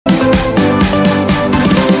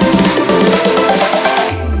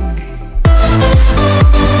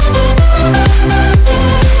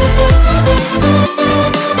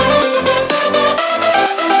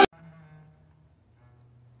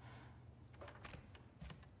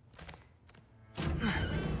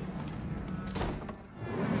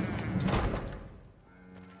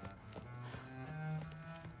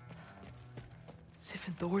Safe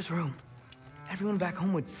in Thor's room. Everyone back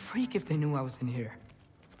home would freak if they knew I was in here.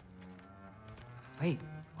 Wait,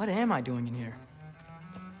 what am I doing in here?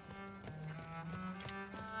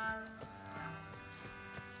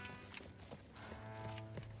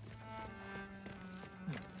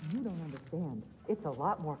 You don't understand. It's a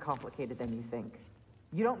lot more complicated than you think.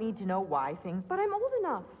 You don't need to know why things... But I'm old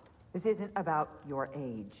enough. This isn't about your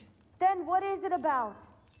age. Then what is it about?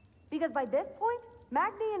 Because by this point,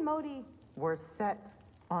 Magni and Modi... were set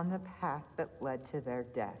on the path that led to their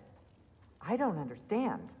deaths. I don't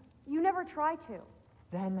understand. You never try to.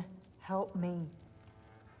 Then help me.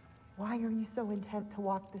 Why are you so intent to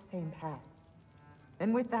walk the same path?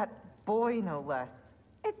 And with that boy, no less.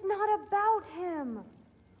 It's not about him.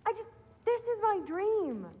 This is my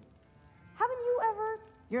dream. Haven't you ever?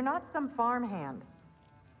 You're not some farmhand.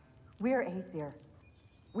 We're Aesir.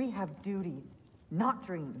 We have duties, not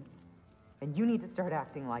dreams. And you need to start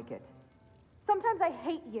acting like it. Sometimes I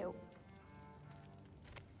hate you.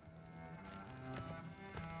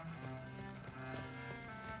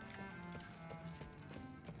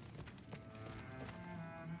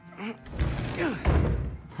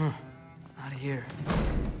 Out of here.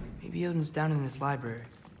 Maybe Odin's down in this library.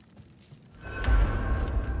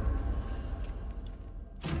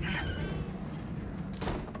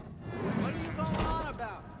 What are you going on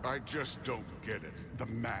about? I just don't get it. The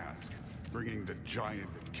mask. Bringing the giant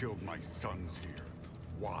that killed my sons here.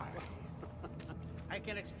 Why? I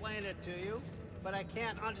can explain it to you, but I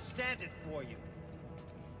can't understand it for you.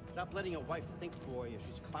 Stop letting your wife think for you.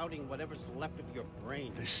 She's clouding whatever's left of your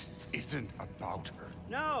brain. This isn't about her.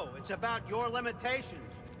 No, it's about your limitations.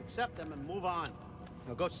 Accept them and move on.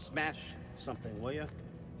 Now go smash something, will you?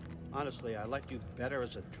 Honestly, I liked you better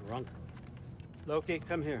as a drunk. Loki,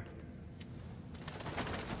 come here.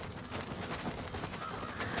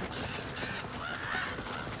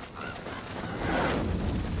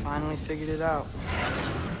 Finally figured it out.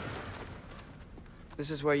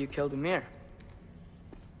 This is where you killed Ymir,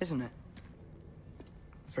 isn't it?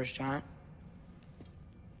 The first giant?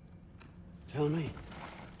 Tell me,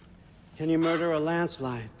 can you murder a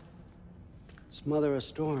landslide? Smother a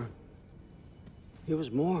storm? He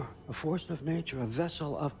was more, a force of nature, a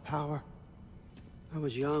vessel of power. I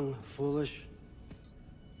was young, foolish,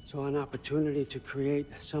 saw an opportunity to create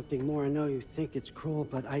something more. I know you think it's cruel,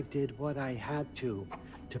 but I did what I had to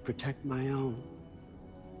protect my own.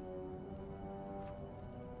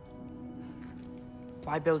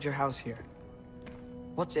 Why build your house here?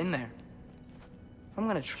 What's in there? I'm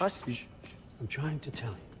gonna trust you. I'm trying to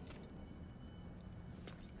tell you.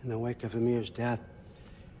 In the wake of Ymir's death,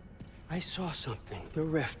 I saw something. The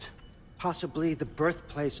rift. Possibly the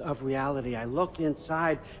birthplace of reality. I looked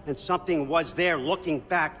inside, and something was there looking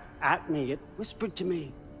back at me. It whispered to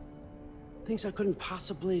me things I couldn't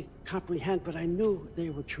possibly comprehend, but I knew they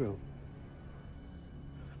were true.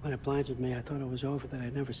 When it blinded me, I thought it was over, that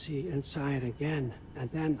I'd never see inside again. And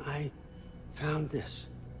then I found this.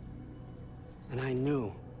 And I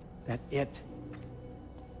knew that it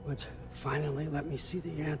would finally let me see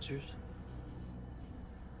the answers.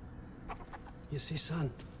 You see,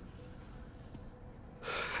 son,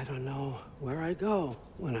 I don't know where I go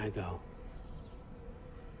when I go.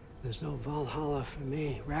 There's no Valhalla for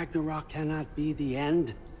me. Ragnarok cannot be the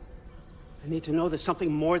end. I need to know there's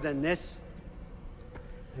something more than this.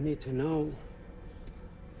 I need to know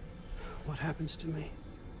what happens to me.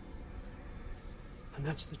 And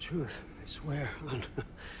that's the truth, I swear, on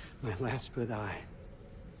my last good eye.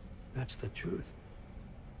 That's the truth.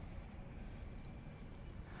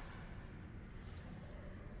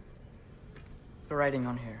 The writing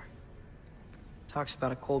on here talks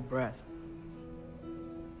about a cold breath.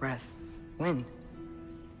 Breath. Wind.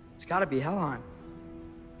 It's gotta be Helheim.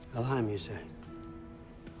 Helheim, you say?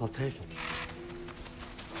 I'll take it.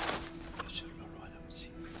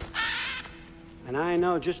 And I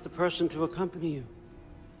know just the person to accompany you.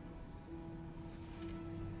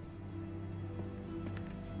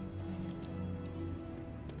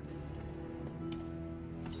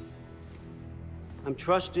 I'm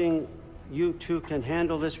trusting you two can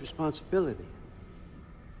handle this responsibility.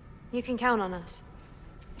 You can count on us.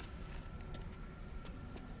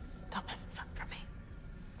 Don't mess this up for me.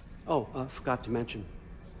 Oh, forgot to mention,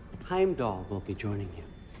 Heimdall will be joining you.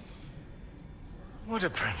 What a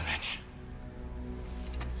privilege.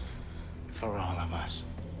 For all of us.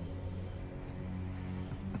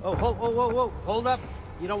 Oh, whoa, hold up.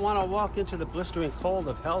 You don't want to walk into the blistering cold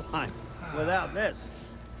of Helheim without this.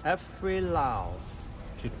 Every Lau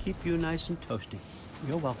should keep you nice and toasty.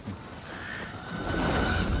 You're welcome.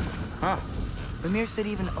 Huh. Ymir said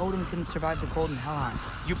even Odin couldn't survive the cold in Helheim.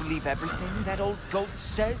 You believe everything that old goat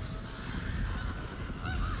says?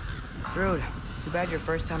 Rude. Too bad your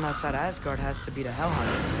first time outside Asgard has to be the Hell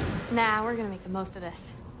Hunter. Nah, we're gonna make the most of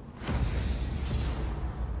this.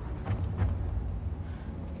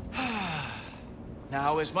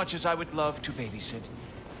 Now, as much as I would love to babysit,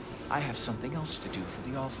 I have something else to do for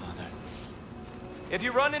the Allfather. If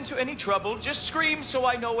you run into any trouble, just scream so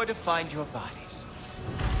I know where to find your bodies.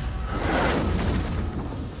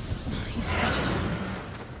 He's such a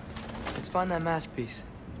asshole. Let's find that mask piece.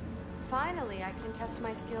 Finally, I can test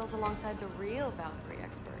my skills alongside the real Valkyrie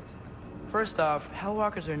expert. First off,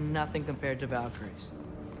 Hellwalkers are nothing compared to Valkyries.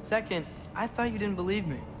 Second, I thought you didn't believe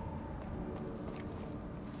me.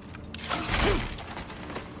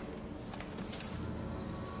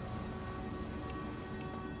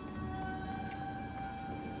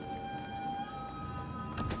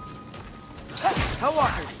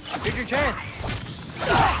 Hellwalkers, here's your chance.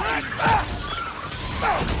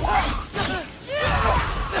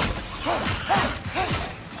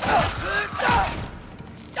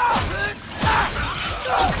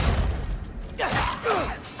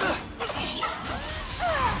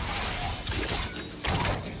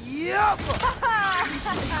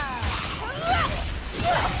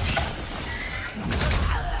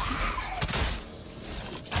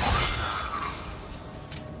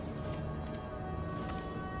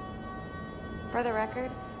 For the record,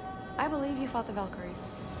 I believe you fought the Valkyries.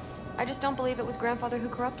 I just don't believe it was Grandfather who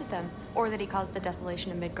corrupted them, or that he caused the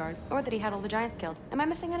desolation in Midgard, or that he had all the giants killed. Am I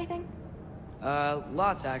missing anything?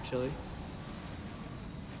 Lots actually.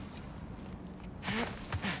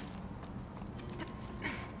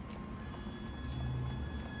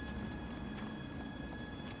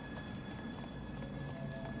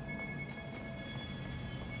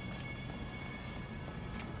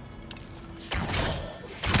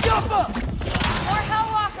 More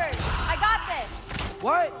Hellwalkers! I got this!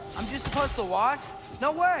 What? I'm just supposed to watch?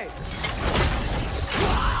 No way!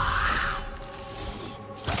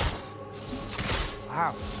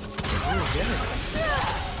 Wow. Really good.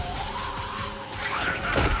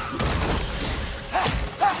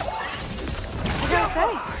 I gotta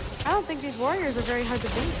say, I don't think these warriors are very hard to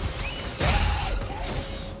beat.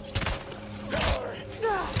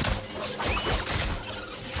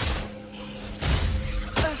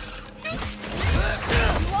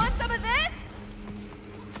 You want some of this?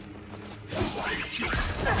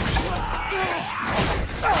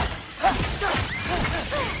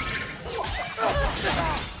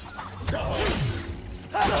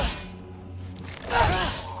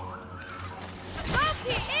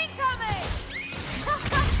 Smoky incoming!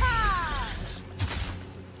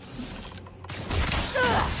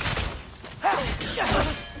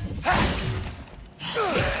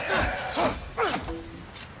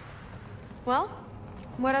 Well,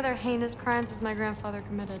 what other heinous crimes has my grandfather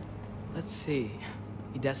committed? Let's see.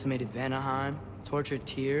 He decimated Vanaheim, tortured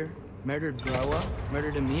Tyr, murdered Groa,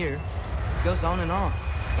 murdered Ymir. It goes on and on.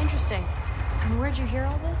 Interesting. And where'd you hear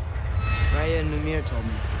all this? Freya and Mimir told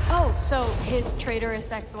me. Oh, so his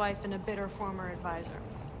traitorous ex-wife and a bitter former advisor.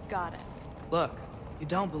 Got it. Look, you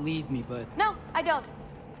don't believe me, but No, I don't.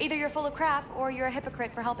 Either you're full of crap, or you're a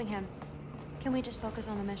hypocrite for helping him. Can we just focus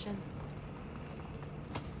on the mission?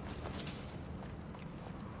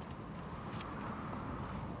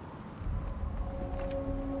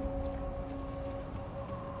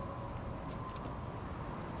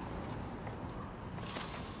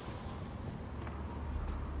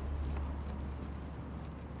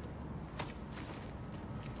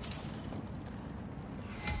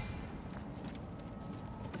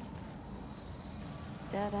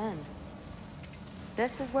 Dead end.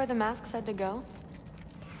 This is where the mask said to go?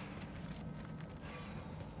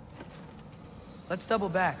 let's double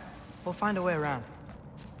back. We'll find a way around.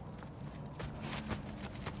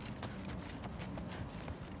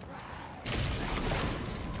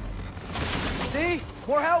 See?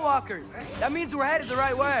 More Hellwalkers! That means we're headed the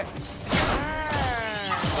right way.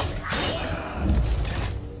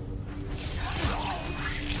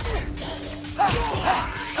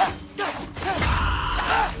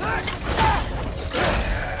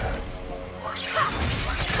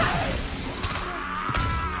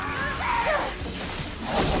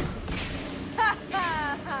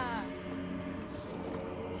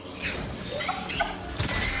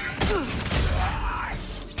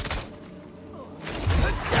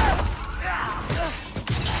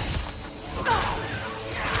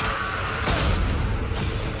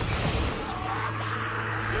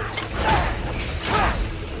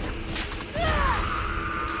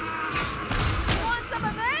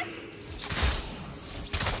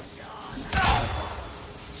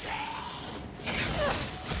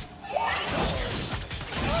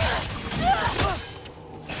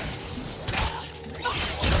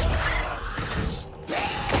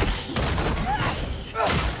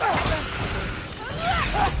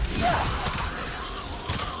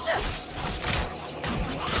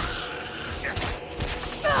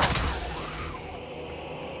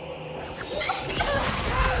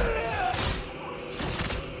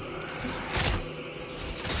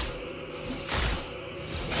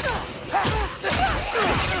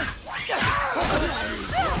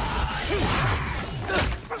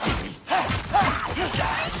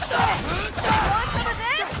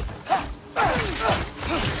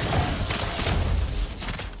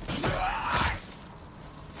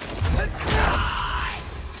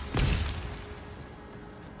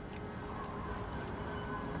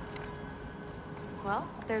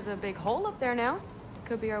 there's a big hole up there now.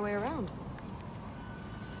 Could be our way around.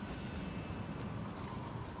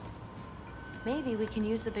 Maybe we can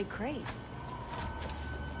use the big crate.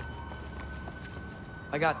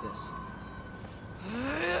 I got this.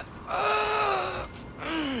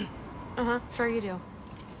 Uh-huh, sure you do.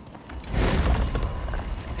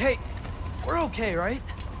 Hey, we're okay, right?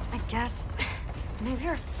 I guess. Maybe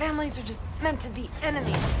our families are just meant to be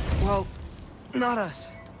enemies. Well, not us.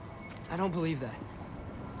 I don't believe that.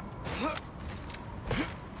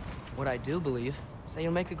 What I do believe is that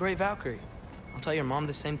you'll make a great Valkyrie. I'll tell your mom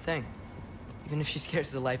the same thing, even if she scares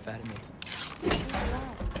the life out of me.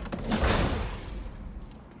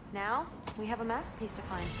 Now, we have a mask piece to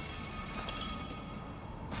find.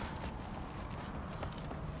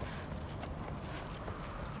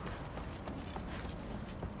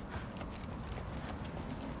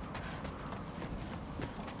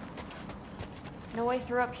 No way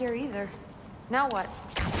through up here either. Now what?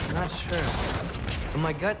 I'm not sure, but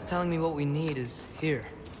my gut's telling me what we need is here.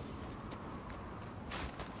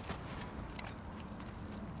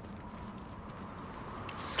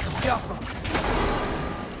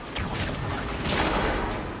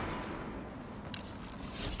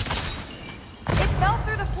 It fell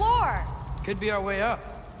through the floor! Could be our way up.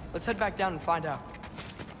 Let's head back down and find out.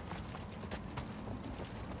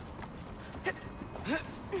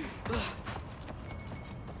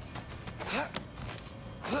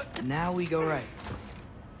 Now we go right.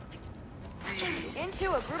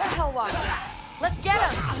 Into a brutal hell walker. Let's get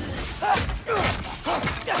him!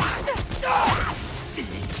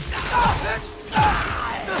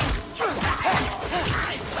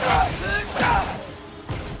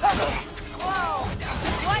 Whoa!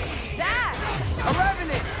 What's that? A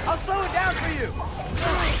revenant! I'll slow it down for you!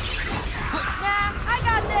 Nah, I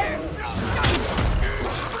got this!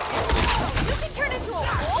 You can turn into a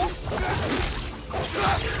wolf?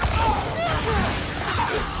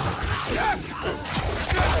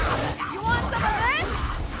 You want some of this?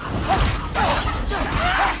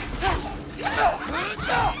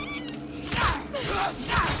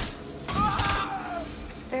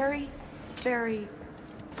 Very, very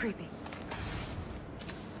creepy.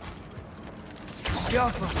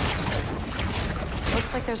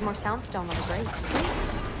 Looks like there's more soundstone on the grate.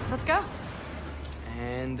 Let's go.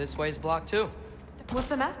 And this way's blocked too. What's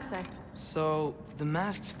the mask say? So, the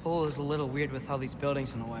mask's pull is a little weird with all these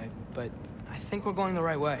buildings in the way, but I think we're going the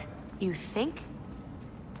right way. You think?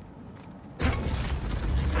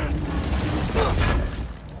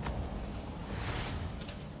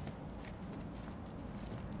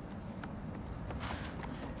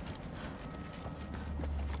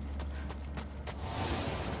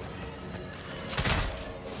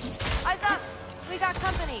 Eyes up! We got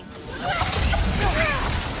company!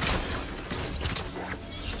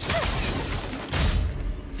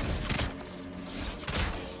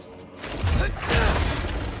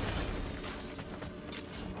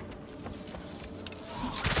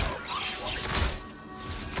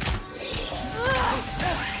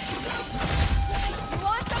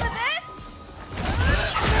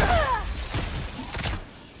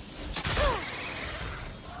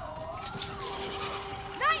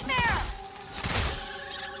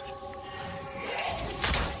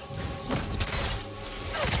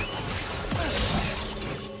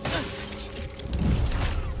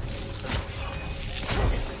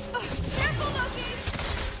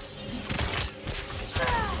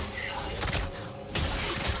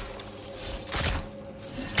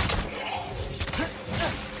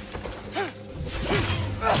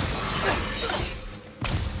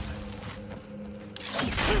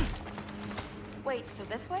 Wait, so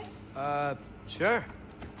this way? Sure.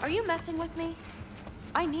 Are you messing with me?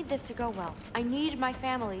 I need this to go well. I need my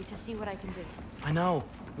family to see what I can do. I know.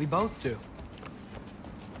 We both do.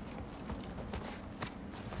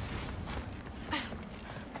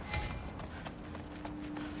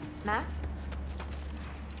 Mask?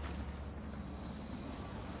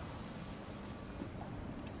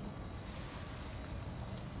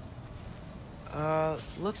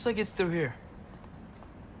 Looks like it's through here.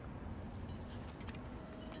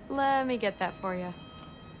 Let me get that for you.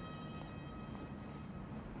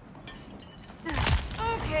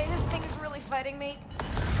 Okay, this thing is really fighting me.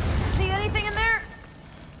 See anything in there?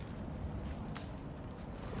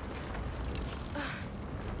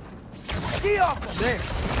 There.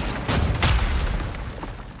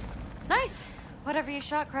 Nice. Whatever you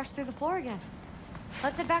shot crashed through the floor again.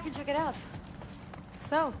 Let's head back and check it out.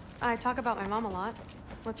 So, I talk about my mom a lot.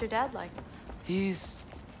 What's your dad like? He's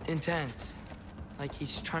intense. Like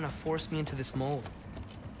he's trying to force me into this mold.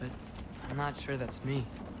 But I'm not sure that's me.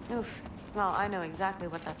 Oof. Well, I know exactly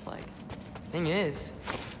what that's like. Thing is,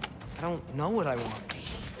 I don't know what I want.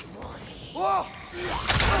 Whoa!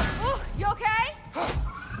 Ooh, you okay?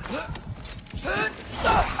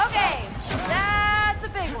 Okay, that's a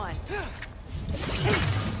big one.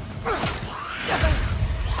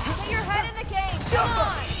 Get your head in the game, come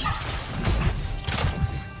on!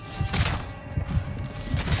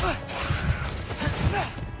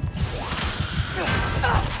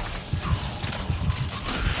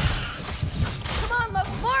 Come on, look,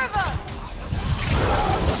 more of them!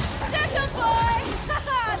 Stick 'em, boy!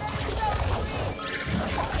 That is so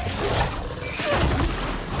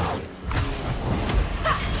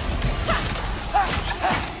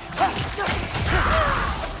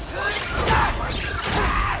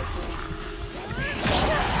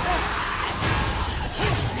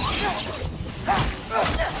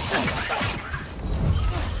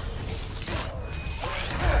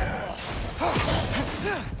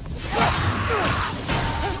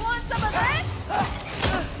You want some of this?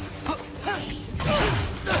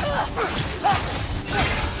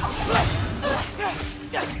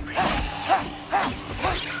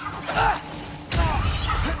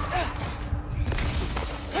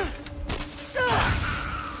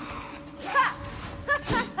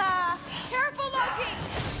 Careful, Loki!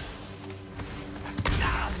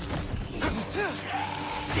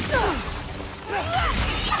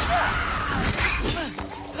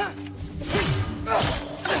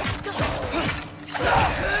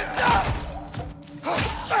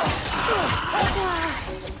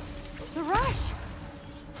 The rush!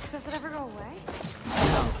 Does it ever go away?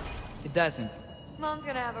 No, it doesn't. Mom's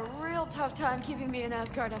gonna have a real tough time keeping me in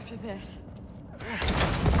Asgard after this.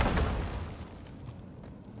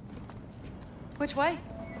 Which way?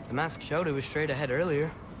 The mask showed it was straight ahead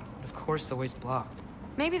earlier. But of course the way's blocked.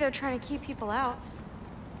 Maybe they're trying to keep people out.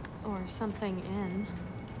 Or something in.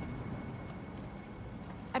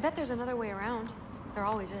 I bet there's another way around. There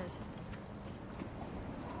always is.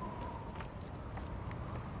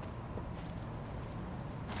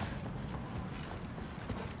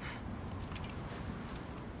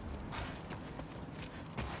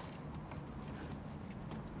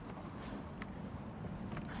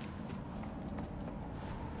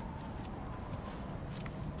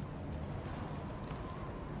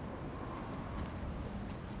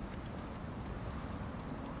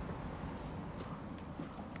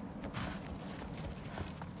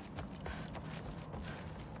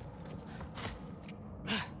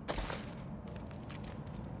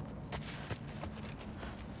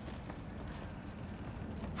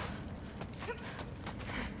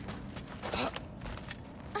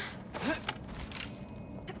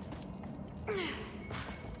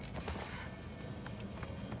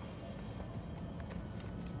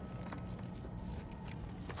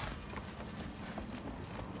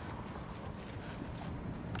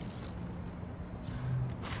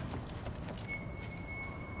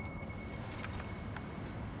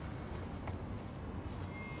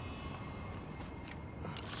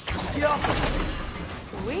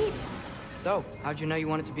 Sweet. So, how'd you know you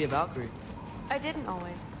wanted to be a Valkyrie? I didn't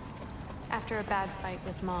always. After a bad fight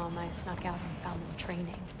with Mom, I snuck out and found them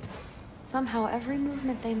training. Somehow, every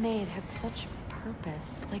movement they made had such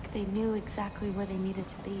purpose, like they knew exactly where they needed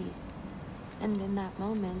to be. And in that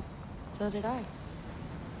moment, so did I.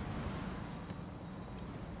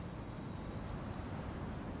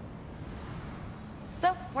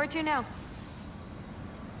 So, where to now?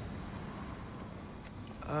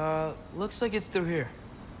 Looks like it's through here.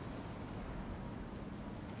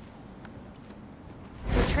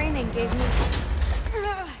 So training gave me...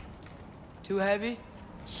 Too heavy?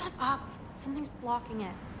 Shut up! Something's blocking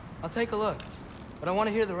it. I'll take a look. But I want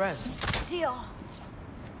to hear the rest. Deal.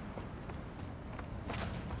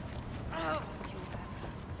 Have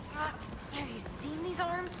you seen these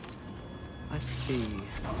arms? Let's see.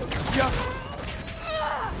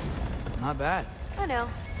 Not bad. I know.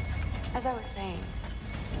 As I was saying,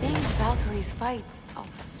 seeing Valkyries fight, oh,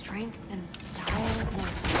 the strength and style and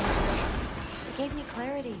it gave me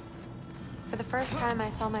clarity. For the first time, I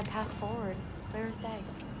saw my path forward, clear as day.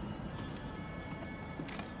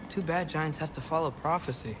 Too bad giants have to follow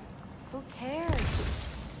prophecy. Who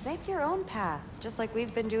cares? Make your own path, just like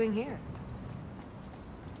we've been doing here.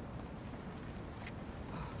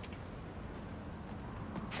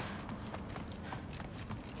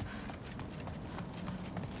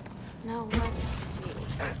 Now, let's see.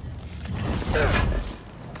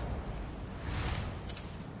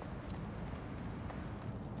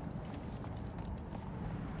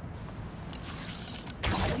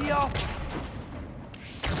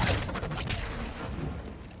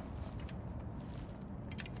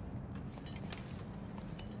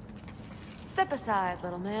 Step aside,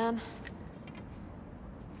 little man.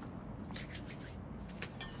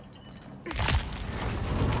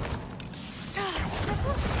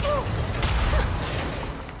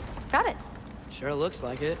 Got it. Sure looks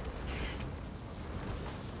like it.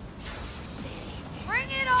 Bring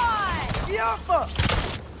it on!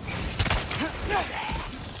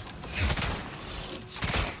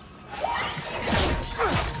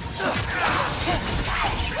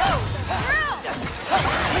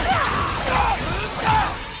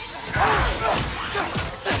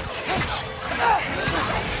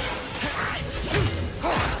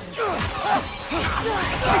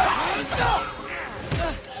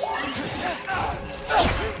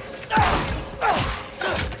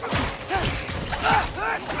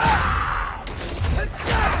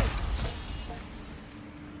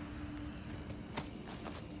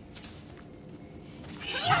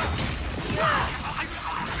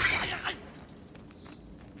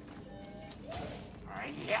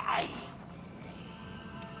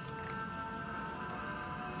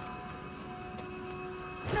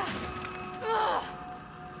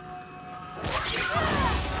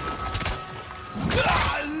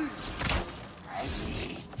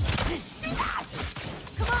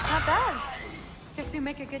 Not bad. Guess we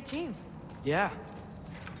make a good team. Yeah.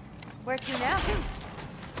 Where to now?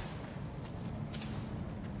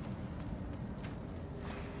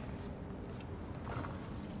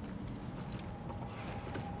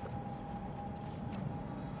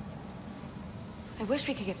 I wish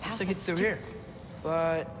we could get past Looks like it's through here.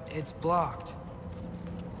 But it's blocked.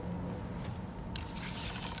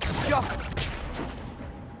 Yo!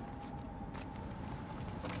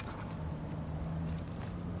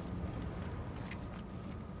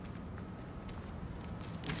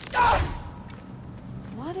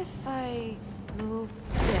 What if I move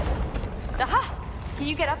this? Aha! Can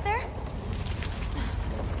you get up there?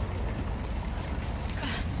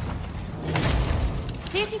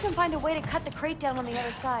 See if you can find a way to cut the crate down on the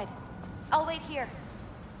other side. I'll wait here.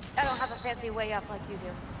 I don't have a fancy way up like you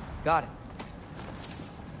do. Got it.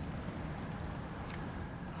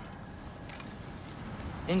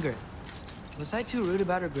 Ingrid, was I too rude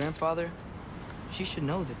about her grandfather? She should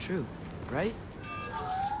know the truth, right?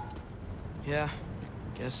 Yeah,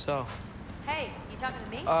 guess so. Hey, you talking to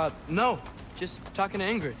me? No. Just talking to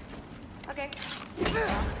Ingrid. Okay.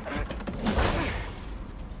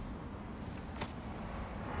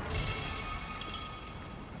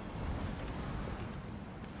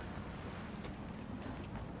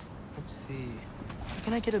 Let's see. How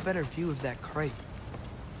can I get a better view of that crate?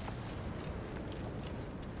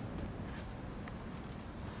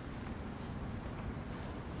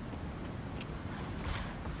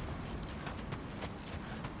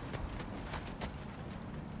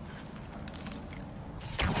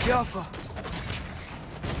 Jaffa!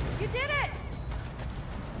 You did it!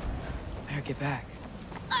 Better get back.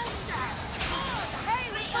 Hey,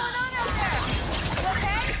 what's going on out there? You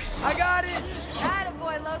okay? I got it!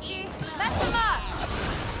 Attaboy, Loki. Mess him up!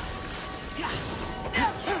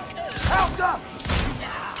 Helga!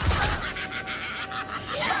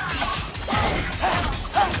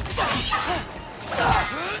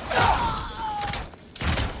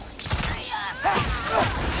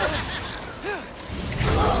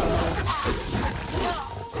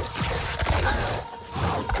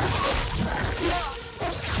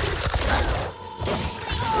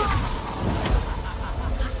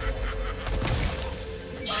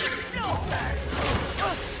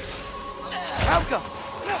 Helga!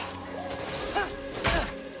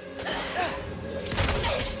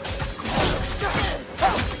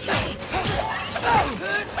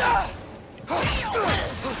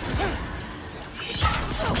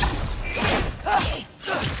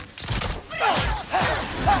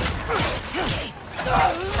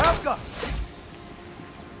 Helga!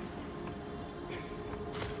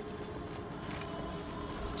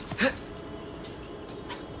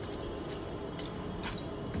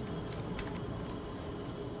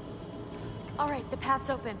 All right, the path's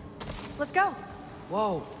open. Let's go.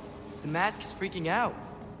 Whoa, the mask is freaking out.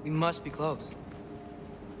 We must be close.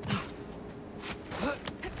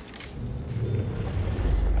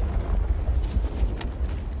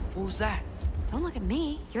 What was that? Don't look at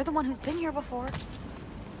me. You're the one who's been here before.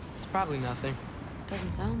 It's probably nothing.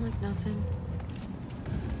 Doesn't sound like nothing.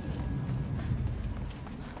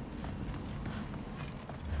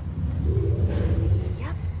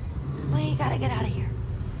 Yep. We gotta get out of here.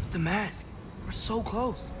 The mask. We're so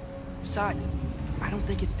close. Besides, I don't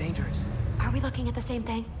think it's dangerous. Are we looking at the same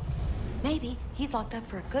thing? Maybe he's locked up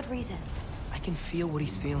for a good reason. I can feel what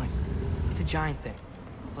he's feeling. It's a giant thing.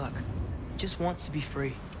 Look, he just wants to be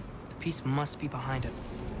free. The peace must be behind him.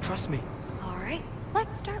 Trust me. All right,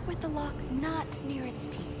 let's start with the lock not near its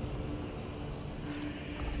teeth.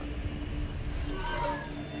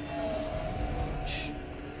 Shh.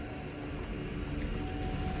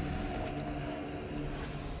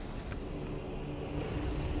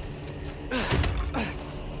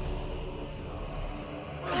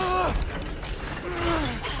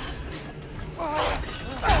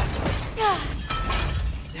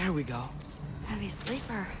 we go. Heavy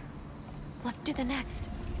sleeper. Let's do the next.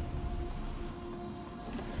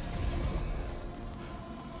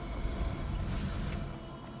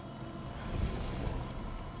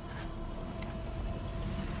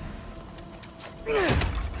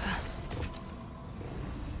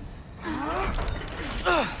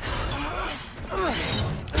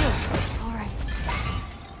 All right.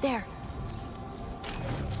 There.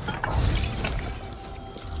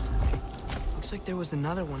 Looks like there was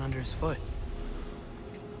another one under his foot.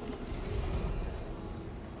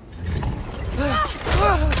 Look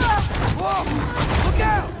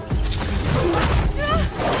out!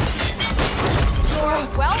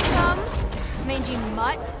 You're welcome, mangy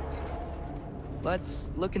mutt.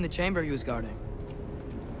 Let's look in the chamber he was guarding.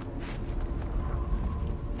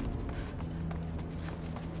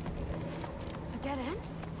 A dead end?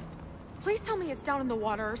 Please tell me it's down in the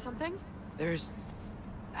water or something. There's...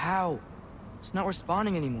 How? It's not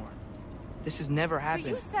responding anymore. This has never But happened.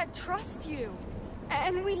 you said trust you.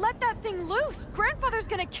 And we let that thing loose. Grandfather's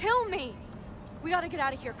gonna kill me. We gotta get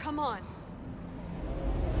out of here, come on.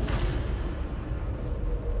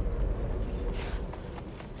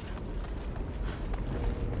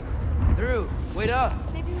 Through! Wait up!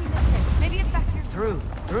 Maybe we missed it. Maybe it's back here. Through!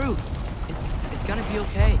 It's gonna be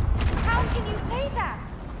okay. How can you say that?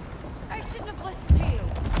 I shouldn't have listened to you.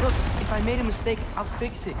 Look, if I made a mistake, I'll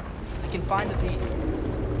fix it. I can find the piece.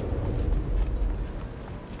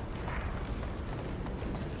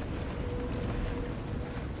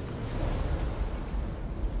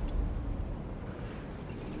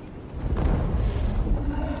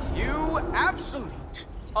 You absolute,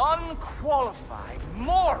 unqualified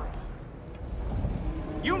moron!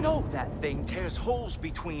 You know that thing tears holes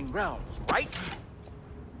between realms, right?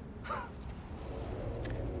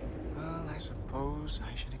 Well, I suppose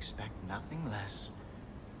I should expect nothing less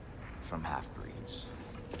from half-breeds.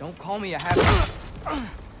 Don't call me a half...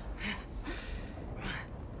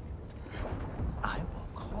 I will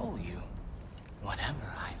call you whatever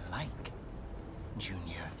I like,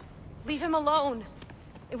 Junior. Leave him alone.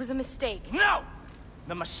 It was a mistake. No!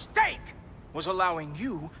 The mistake was allowing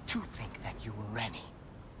you to think that you were Rennie.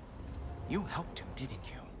 You helped him, didn't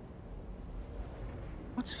you?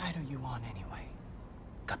 What side are you on anyway,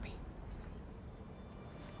 Guppy?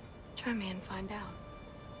 Try me and find out.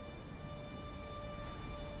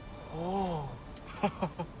 Oh.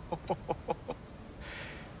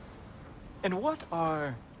 And what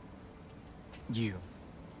are you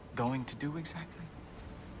going to do exactly?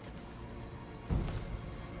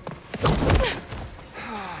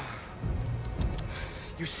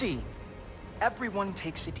 You see, everyone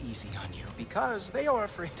takes it easy on you because they are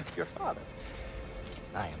afraid of your father.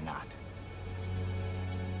 I am not.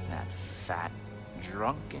 That fat,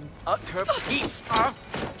 drunken, utter piece of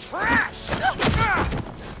trash!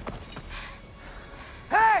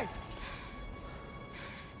 Hey!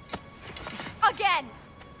 Again!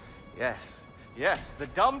 Yes, the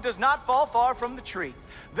dumb does not fall far from the tree.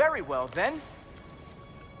 Very well, then.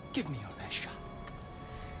 Give me your best shot.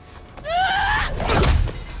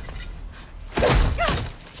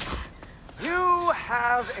 You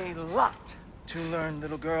have a lot to learn,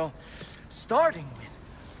 little girl. Starting with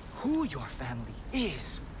who your family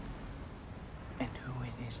is and who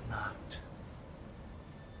it is not.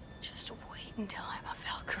 Just wait until I'm a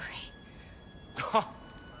Valkyrie.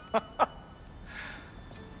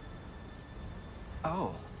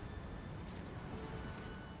 Oh.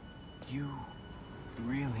 You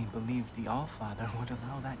really believed the Allfather would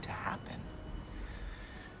allow that to happen?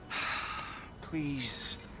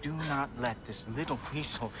 Please do not let this little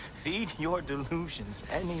weasel feed your delusions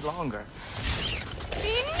any longer.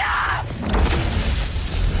 Enough!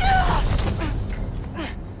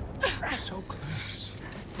 So close.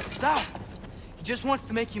 Stop! He just wants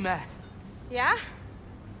to make you mad. Yeah?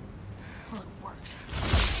 Well, it worked.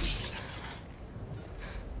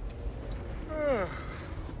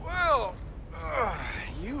 Well,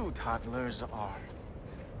 you toddlers are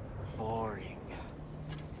boring.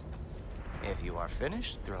 If you are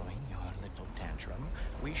finished throwing your little tantrum,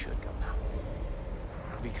 we should go now.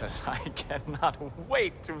 Because I cannot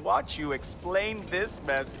wait to watch you explain this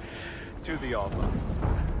mess to the Allfather.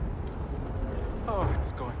 Oh,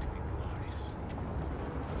 it's going to be glorious.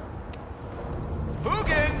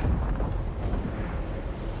 Hugin!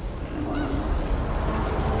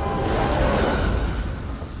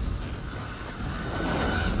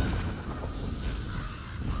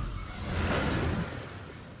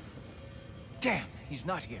 Damn, he's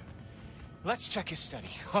not here. Let's check his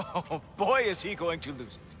study. Oh, boy, is he going to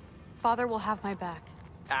lose it. Father will have my back.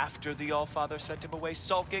 After the Allfather sent him away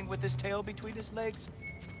sulking with his tail between his legs?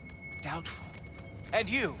 Doubtful. And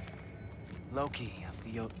you, Loki of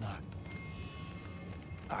the Jotnar.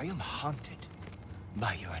 I am haunted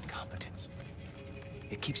by your incompetence.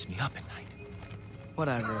 It keeps me up at night.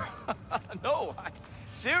 Whatever. No,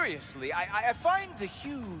 seriously, I find the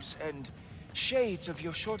hues and shades of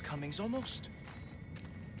your shortcomings almost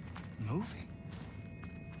moving.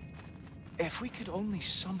 If we could only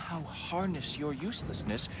somehow harness your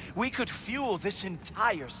uselessness, we could fuel this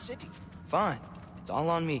entire city. Fine. It's all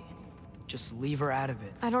on me. Just leave her out of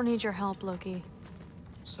it. I don't need your help, Loki.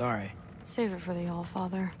 Sorry. Save it for the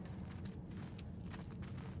Allfather.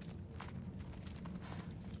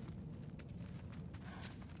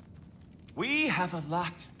 We have a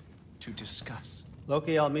lot to discuss.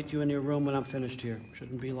 Loki, I'll meet you in your room when I'm finished here.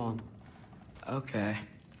 Shouldn't be long. Okay.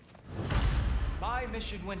 My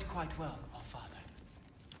mission went quite well, Allfather.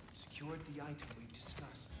 Secured the item we've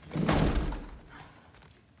discussed.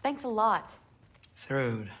 Thanks a lot.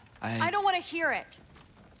 Thrud, I don't want to hear it.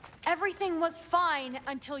 Everything was fine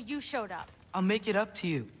until you showed up. I'll make it up to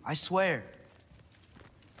you. I swear.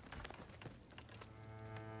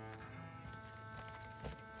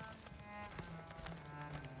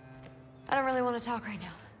 I don't really want to talk right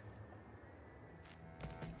now.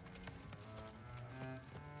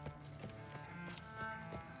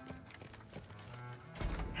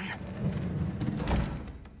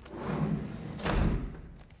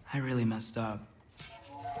 I really messed up.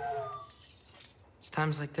 It's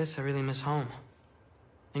times like this I really miss home.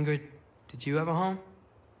 Ingrid, did you have a home?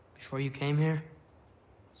 Before you came here?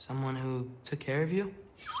 Someone who took care of you?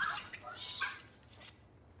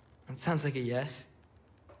 That sounds like a yes.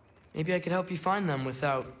 Maybe I could help you find them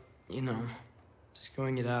without, you know,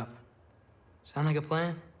 screwing it up. Sound like a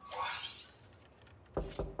plan?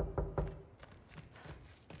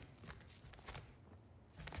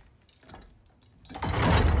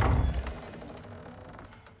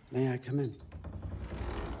 May I come in?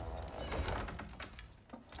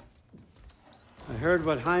 I heard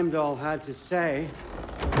what Heimdall had to say.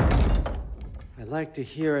 I'd like to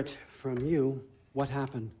hear it from you. What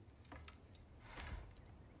happened?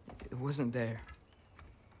 It wasn't there.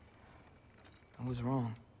 I was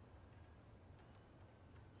wrong.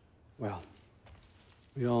 Well,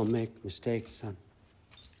 we all make mistakes, son.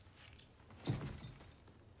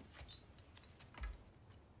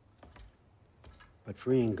 But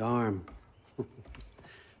freeing Garm,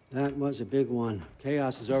 that was a big one.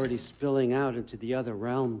 Chaos is already spilling out into the other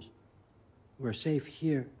realms. We're safe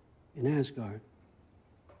here in Asgard,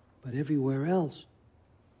 but everywhere else.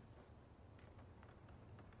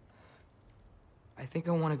 I think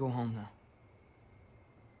I want to go home now.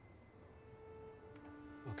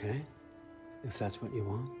 Okay, if that's what you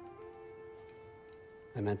want.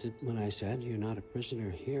 I meant it when I said you're not a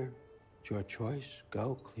prisoner here. It's your choice.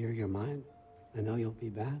 Go, clear your mind. I know you'll be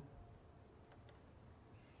back.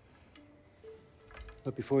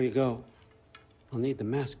 But before you go, I'll need the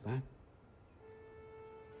mask back.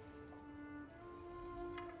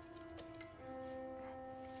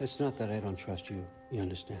 It's not that I don't trust you, you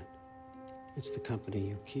understand? It's the company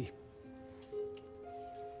you keep.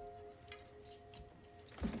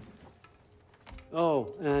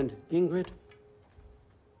 Oh, and Ingrid?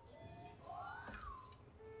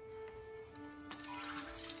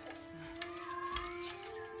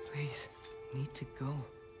 Please, need to go.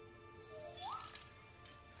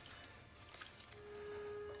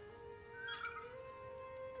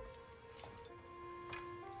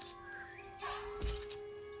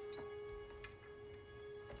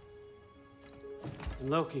 And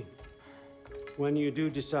Loki, when you do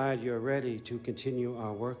decide you're ready to continue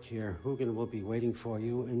our work here, Hugin will be waiting for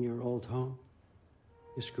you in your old home.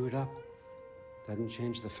 You screwed up. Doesn't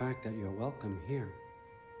change the fact that you're welcome here.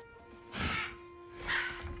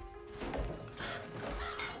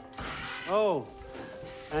 Oh,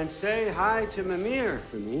 and say hi to Mimir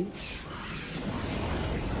for me.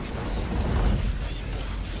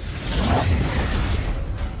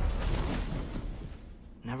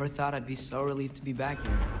 Never thought I'd be so relieved to be back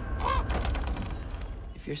here.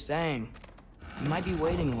 If you're staying, you might be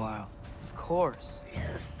waiting a while. Of course.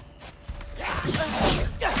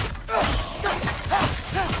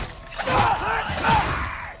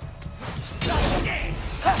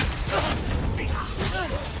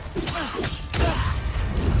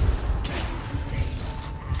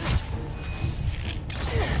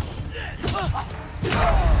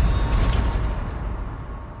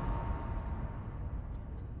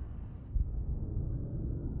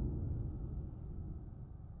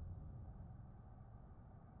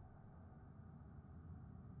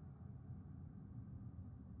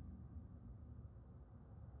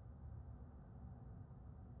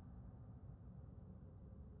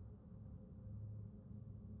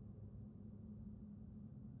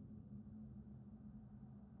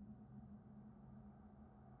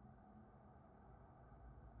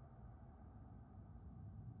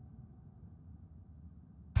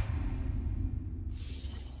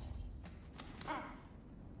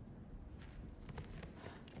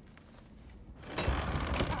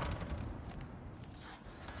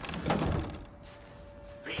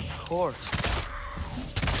 course.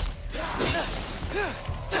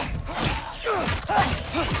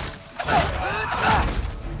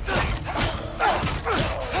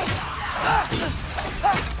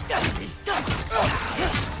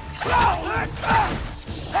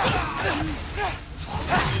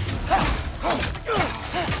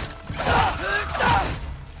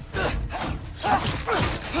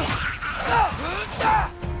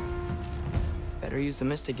 Better use the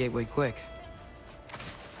Mystic Gateway quick.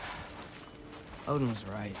 Odin was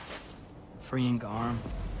right. Freeing Garm.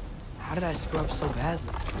 How did I screw up so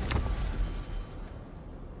badly?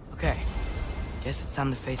 Okay. Guess it's time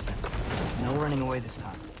to face it. No running away this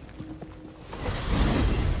time.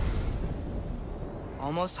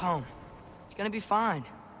 Almost home. It's gonna be fine.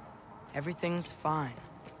 Everything's fine.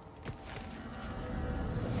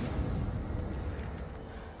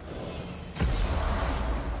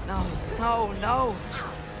 No, no, no!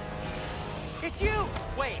 It's you!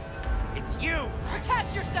 Wait! It's you!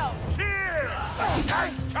 Protect yourself! Here!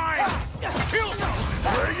 Time! Kill!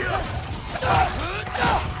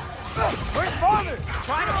 Where's Father?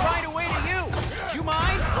 Trying to find a way to you! Do you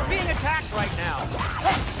mind? We're being attacked right now.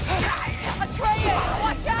 Atreus,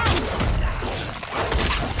 watch out!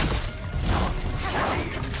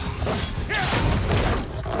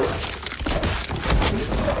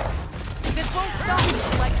 This won't stop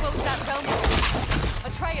until I close that realm.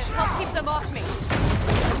 Atreus, help keep them off me.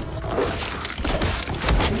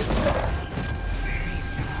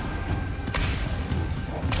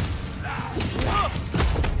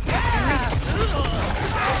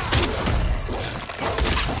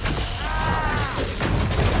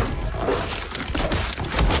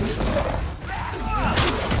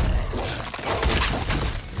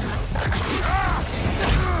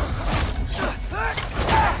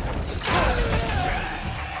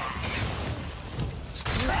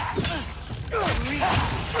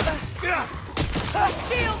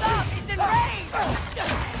 Shield up! It's enraged!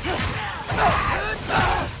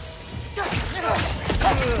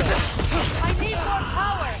 I need more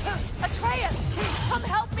power! Atreus! Come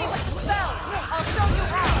help me with the spell! I'll show you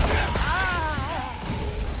how!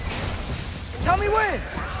 Tell me when!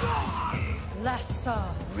 Lassa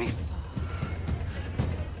Rifa.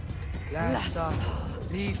 Lassa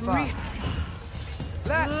Rifa.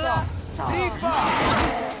 Lassa Rifa.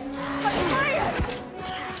 Atreus!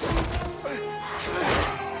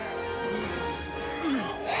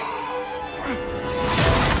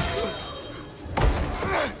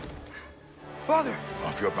 Father!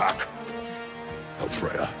 Off your back.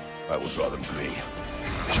 Freya, I will draw them to me.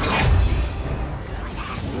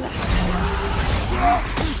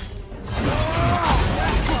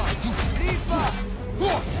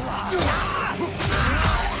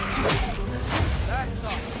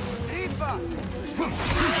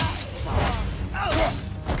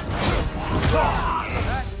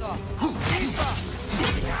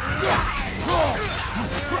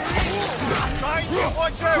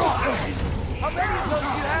 Watch out! How many of those do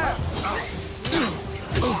you have?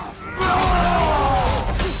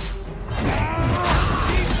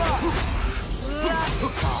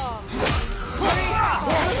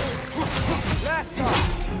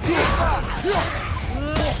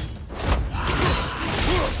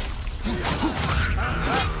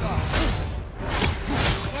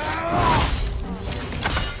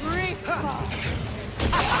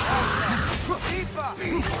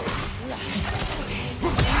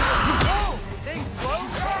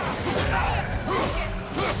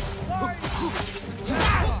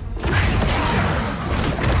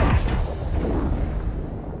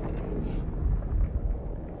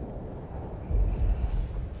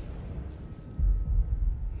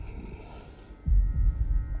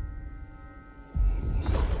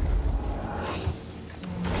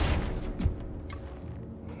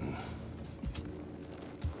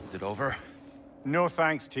 Is it over? No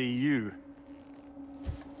thanks to you.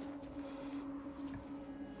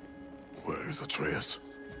 Where is Atreus?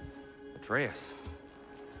 Atreus?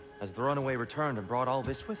 Has the runaway returned and brought all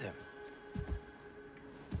this with him?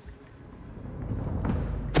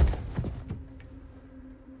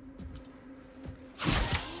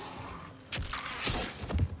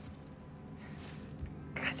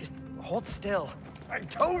 Just hold still. I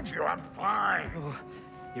told you I'm fine. Oh,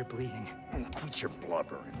 you're bleeding. Quit your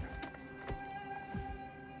blubbering.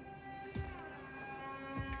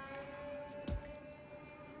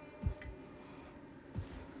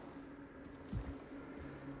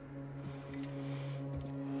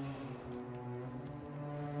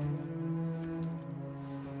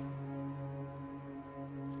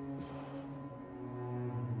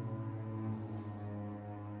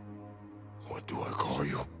 What do I call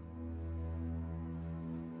you?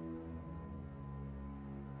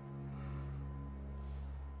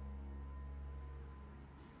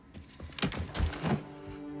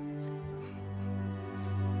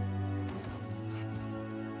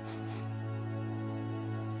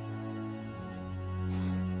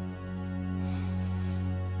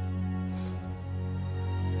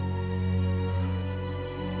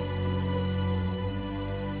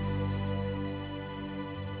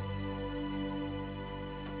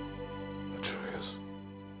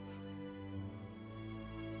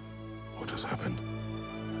 has happened?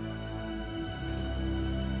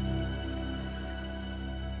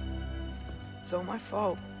 It's all my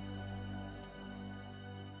fault.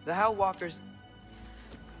 The Hell Walkers...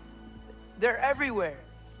 they're everywhere.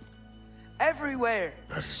 Everywhere.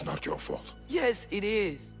 That is not your fault. Yes, it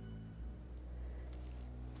is.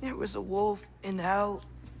 There was a wolf in hell.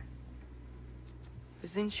 He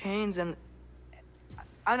was in chains and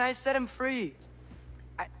I set him free.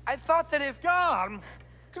 I thought that if... Garm?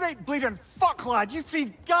 Great bleeding fuck, lad. You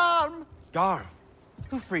freed Garm? Garm?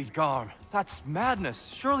 Who freed Garm? That's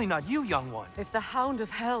madness. Surely not you, young one. If the Hound of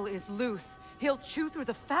Hell is loose, he'll chew through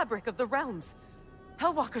the fabric of the realms.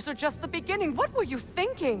 Hellwalkers are just the beginning. What were you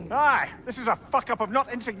thinking? Aye, this is a fuck-up of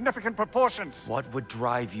not insignificant proportions. What would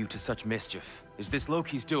drive you to such mischief? Is this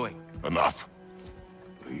Loki's doing? Enough.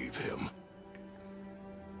 Leave him.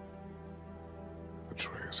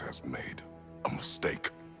 Atreus has made a mistake.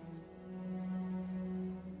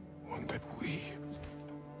 One that we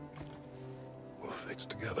will fix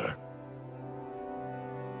together.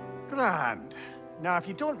 Grand. Now, if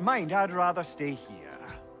you don't mind, I'd rather stay here.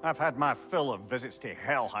 I've had my fill of visits to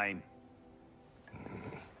Helheim.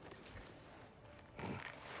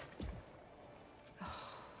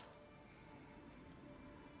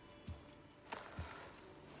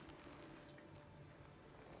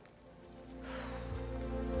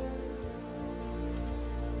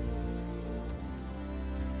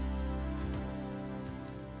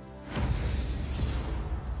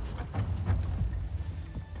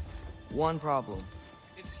 One problem.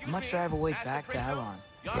 How much do I have a way back to Elon?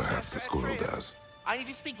 Perhaps the squirrel does. I need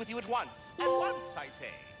to speak with you at once. At once, I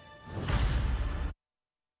say.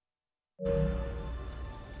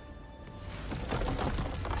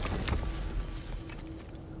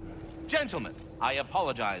 Gentlemen, I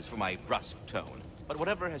apologize for my brusque tone, but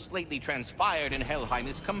whatever has lately transpired in Helheim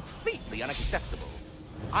is completely unacceptable.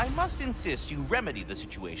 I must insist you remedy the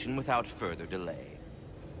situation without further delay.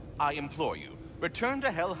 I implore you, return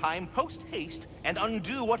to Helheim post-haste and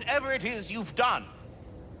undo whatever it is you've done.